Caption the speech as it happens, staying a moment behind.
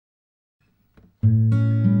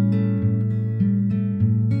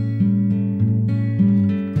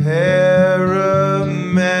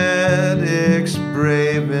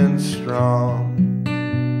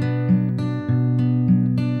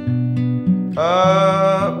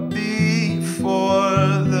up before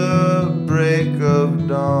the break of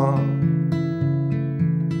dawn,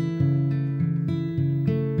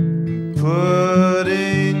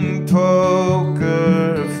 putting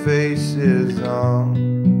poker faces on,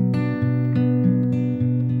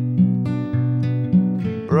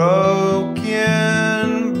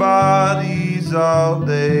 broken bodies all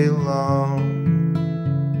day long.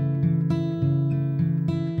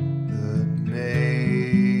 The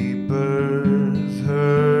neighbors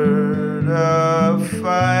heard a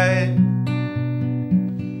fight.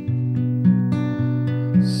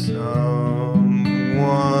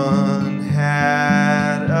 Someone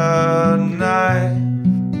had a knife.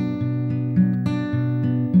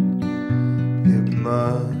 It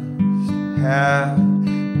must have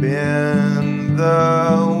been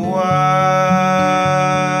the wife.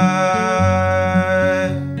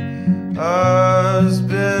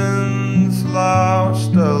 Husband's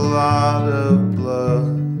lost a lot of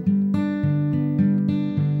blood.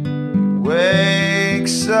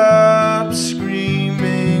 Wakes up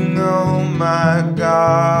screaming, oh my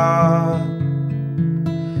God,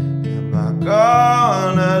 am I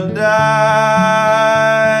gonna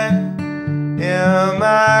die? Am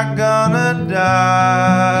I gonna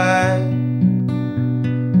die?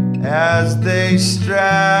 As they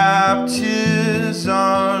strapped his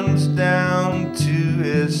arms down to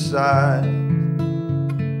his side.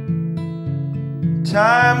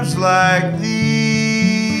 Times like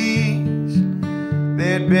these,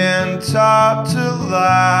 they'd been taught to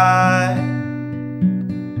lie,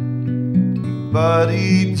 but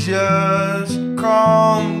he just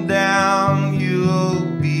calmed down, you'll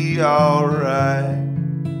be alright.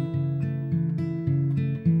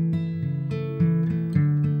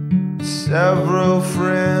 Several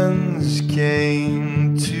friends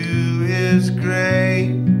came to his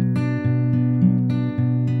grave.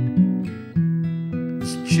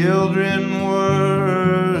 His children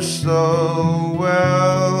were so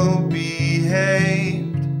well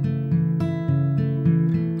behaved,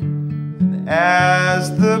 and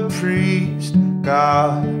as the priest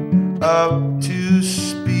got up to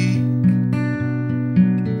speak,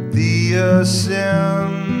 the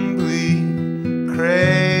assembly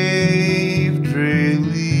craved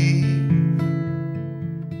relief,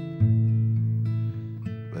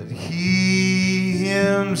 but he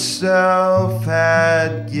himself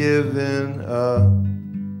had given up.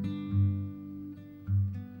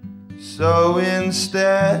 So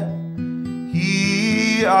instead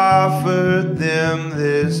he offered them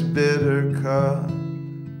this bitter cup.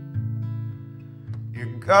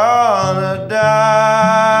 You're gonna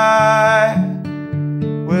die,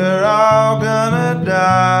 we're all gonna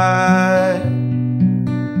die.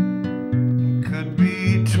 Could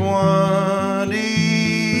be 20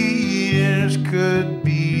 years, could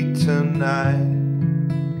be tonight.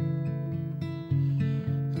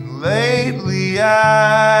 And lately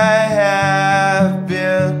I have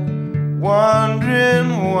been wondering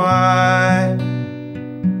why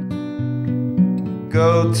we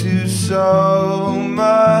go to so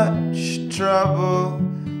much trouble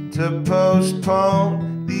to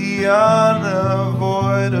postpone the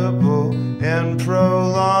unavoidable and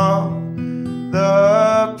prolong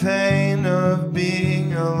the pain of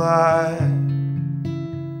being alive.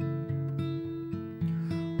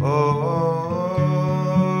 Oh.